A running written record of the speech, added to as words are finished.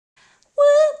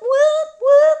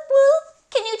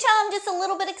just a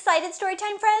little bit excited,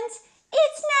 Storytime friends?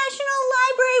 It's National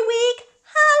Library Week!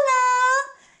 Holla!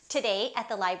 Today at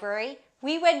the library,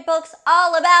 we read books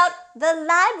all about the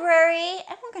library,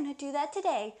 and we're going to do that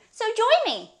today. So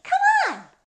join me. Come on!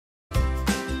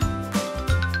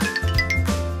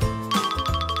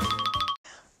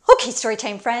 Okay,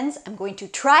 Storytime friends, I'm going to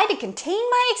try to contain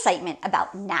my excitement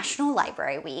about National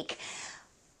Library Week.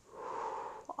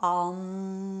 I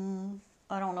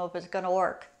don't know if it's going to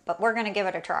work, but we're going to give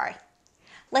it a try.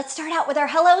 Let's start out with our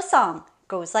hello song.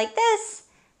 Goes like this.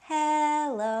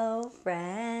 Hello,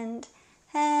 friend.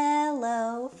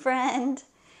 Hello, friend.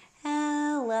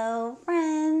 Hello,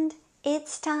 friend.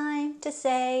 It's time to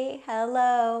say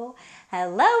hello.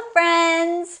 Hello,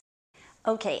 friends.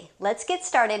 Okay, let's get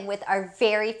started with our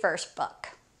very first book.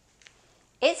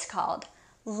 It's called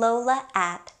Lola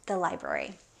at the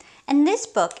Library. And this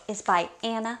book is by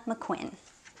Anna McQuinn.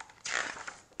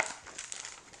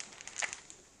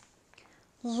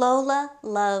 Lola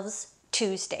loves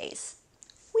Tuesdays.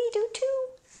 We do too.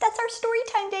 That's our story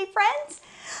time day, friends.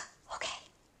 Okay.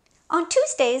 On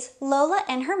Tuesdays, Lola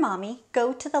and her mommy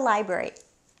go to the library.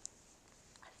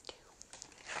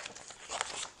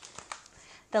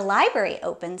 The library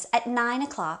opens at 9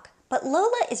 o'clock, but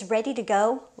Lola is ready to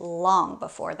go long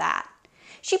before that.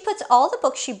 She puts all the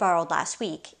books she borrowed last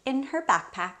week in her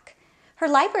backpack. Her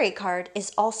library card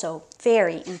is also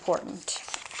very important.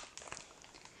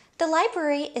 The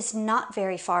library is not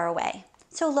very far away,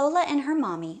 so Lola and her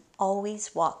mommy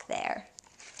always walk there.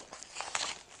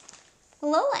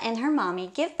 Lola and her mommy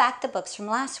give back the books from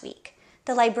last week.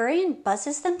 The librarian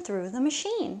buzzes them through the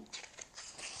machine.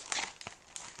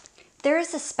 There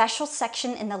is a special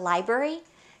section in the library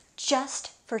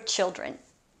just for children.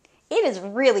 It is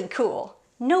really cool.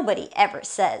 Nobody ever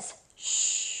says,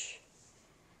 shh.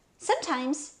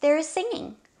 Sometimes there is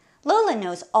singing. Lola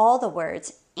knows all the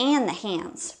words and the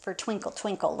hands for Twinkle,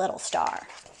 Twinkle, Little Star.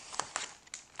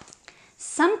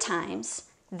 Sometimes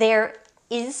there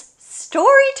is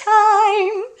story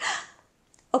time.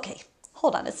 Okay,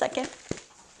 hold on a second.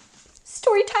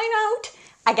 Story time out.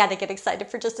 I gotta get excited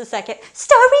for just a second.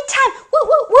 Story time! Woo,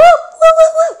 woo, woo, woo,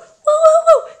 woo, woo, woo,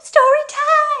 woo, woo. Story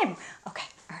time! Okay,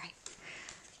 all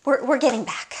right. We're getting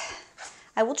back.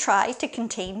 I will try to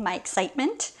contain my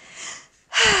excitement.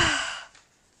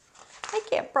 I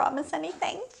can't promise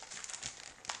anything.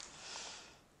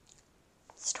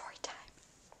 Story time.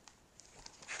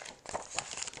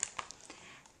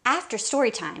 After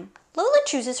story time, Lola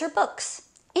chooses her books.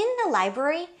 In the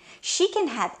library, she can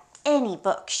have any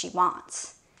book she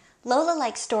wants. Lola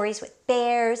likes stories with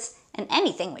bears and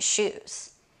anything with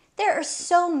shoes. There are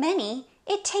so many,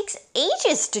 it takes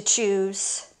ages to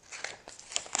choose.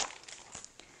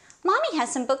 Mommy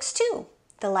has some books too.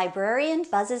 The librarian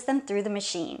buzzes them through the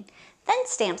machine, then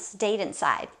stamps the date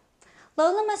inside.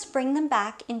 Lola must bring them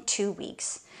back in 2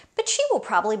 weeks, but she will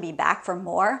probably be back for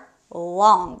more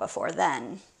long before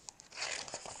then.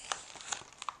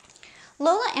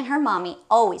 Lola and her mommy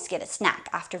always get a snack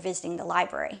after visiting the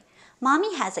library.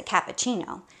 Mommy has a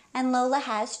cappuccino and Lola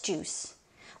has juice.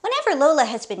 Whenever Lola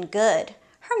has been good,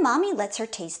 her mommy lets her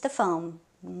taste the foam.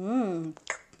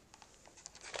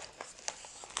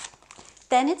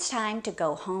 Then it's time to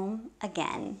go home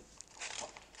again.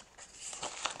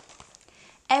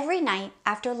 Every night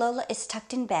after Lola is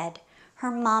tucked in bed,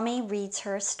 her mommy reads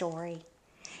her a story.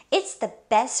 It's the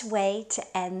best way to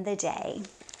end the day.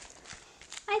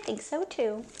 I think so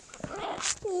too.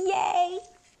 Yay!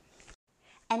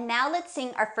 And now let's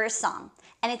sing our first song.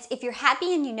 And it's If You're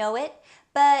Happy and You Know It,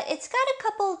 but it's got a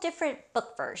couple different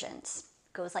book versions.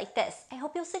 It goes like this. I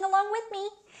hope you'll sing along with me.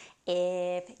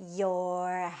 If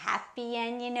you're happy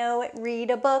and you know it, read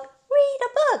a book, read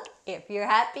a book. If you're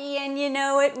happy and you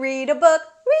know it, read a book,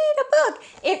 read a book.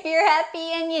 If you're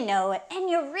happy and you know it, and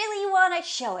you really want to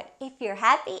show it. If you're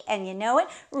happy and you know it,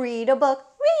 read a book,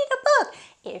 read a book.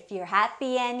 If you're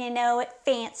happy and you know it,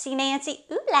 fancy Nancy,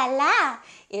 ooh la la.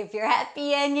 If you're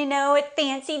happy and you know it,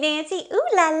 fancy Nancy, ooh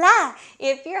la la.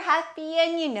 If you're happy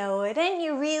and you know it, and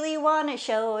you really want to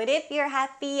show it. If you're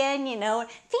happy and you know it,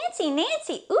 fancy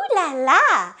Nancy, ooh la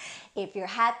la. If you're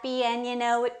happy and you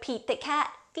know it, Pete the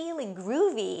cat, feeling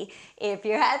groovy. If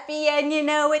you're happy and you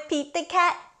know it, Pete the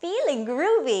cat, feeling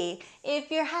groovy.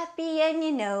 If you're happy and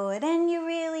you know it, and you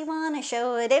really want to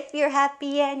show it. If you're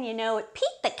happy and you know it,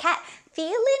 Pete the cat,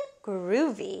 feeling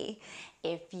groovy.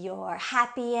 If you're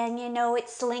happy and you know it,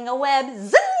 sling a web,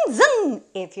 zing, zing.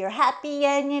 If you're happy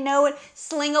and you know it,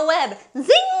 sling a web,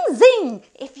 zing, zing.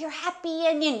 If you're happy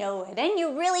and you know it, and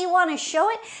you really want to show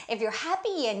it. If you're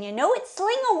happy and you know it,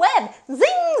 sling a web,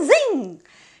 zing, zing.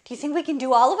 Do you think we can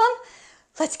do all of them?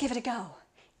 Let's give it a go.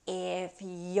 If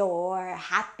you're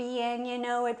happy and you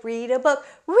know it, read a book.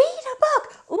 Read a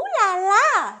book. Ooh la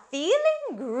la.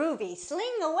 Feeling groovy.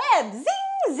 Sling a web.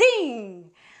 Zing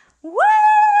zing. Woo!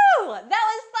 That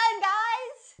was fun,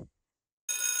 guys.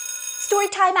 Story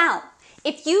time out.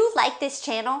 If you like this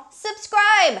channel,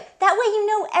 subscribe. That way you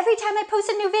know every time I post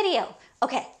a new video.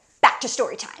 Okay, back to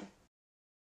story time.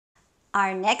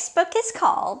 Our next book is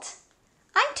called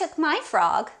I Took My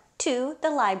Frog to the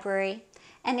Library,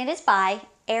 and it is by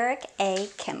Eric A.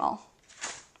 Kimmel.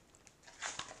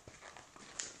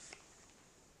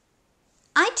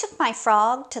 I took my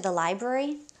frog to the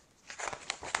library,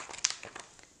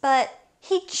 but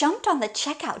he jumped on the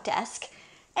checkout desk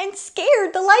and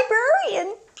scared the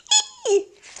librarian.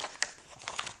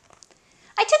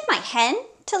 I took my hen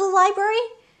to the library,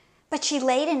 but she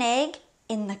laid an egg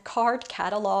in the card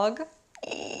catalog.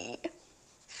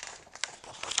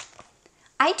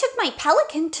 I took my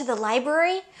pelican to the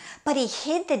library, but he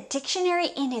hid the dictionary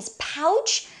in his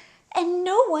pouch and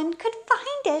no one could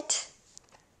find it.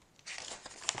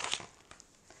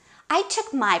 I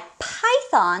took my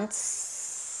python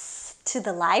to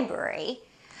the library,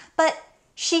 but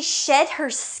she shed her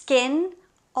skin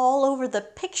all over the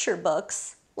picture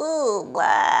books. Ooh,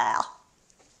 wow.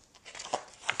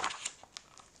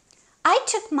 I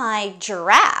took my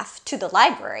giraffe to the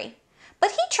library,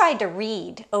 but he tried to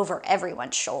read over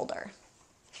everyone's shoulder.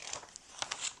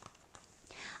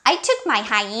 I took my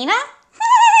hyena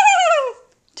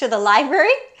to the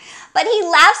library, but he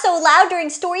laughed so loud during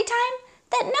story time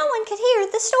that no one could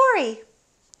hear the story.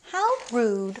 How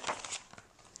rude.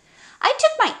 I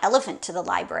took my elephant to the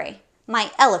library.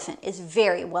 My elephant is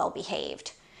very well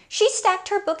behaved. She stacked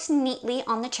her books neatly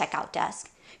on the checkout desk.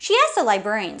 She asked the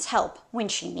librarian's help when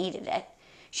she needed it.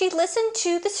 She listened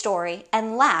to the story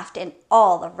and laughed in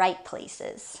all the right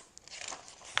places.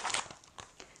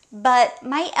 But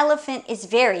my elephant is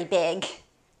very big.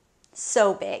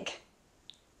 So big.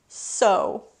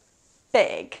 So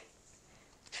big.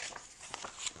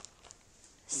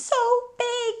 So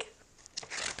big.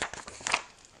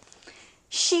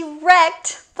 She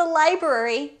wrecked the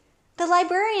library. The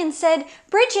librarian said,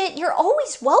 "Bridget, you're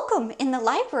always welcome in the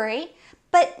library,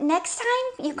 but next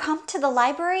time you come to the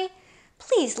library,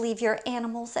 please leave your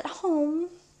animals at home."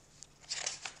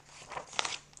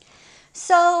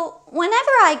 So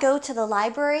whenever I go to the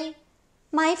library,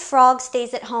 my frog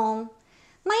stays at home,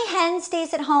 my hen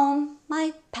stays at home,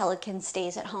 my pelican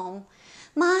stays at home,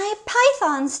 my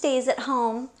python stays at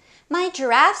home, my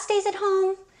giraffe stays at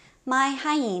home, my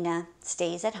hyena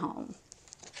stays at home.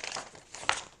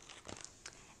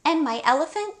 And my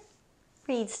elephant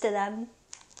reads to them.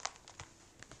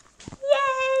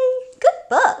 Yay! Good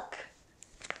book.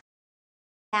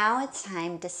 Now it's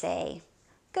time to say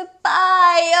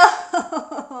goodbye.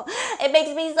 It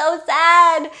makes me so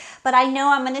sad, but I know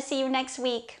I'm going to see you next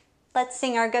week. Let's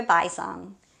sing our goodbye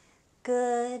song.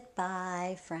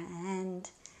 Goodbye, friend.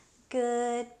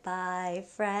 Goodbye,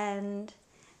 friend.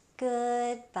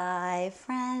 Goodbye,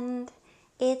 friend.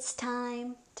 It's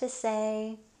time to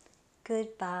say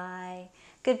goodbye.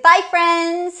 Goodbye,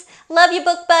 friends. Love you,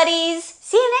 book buddies.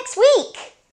 See you next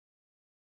week.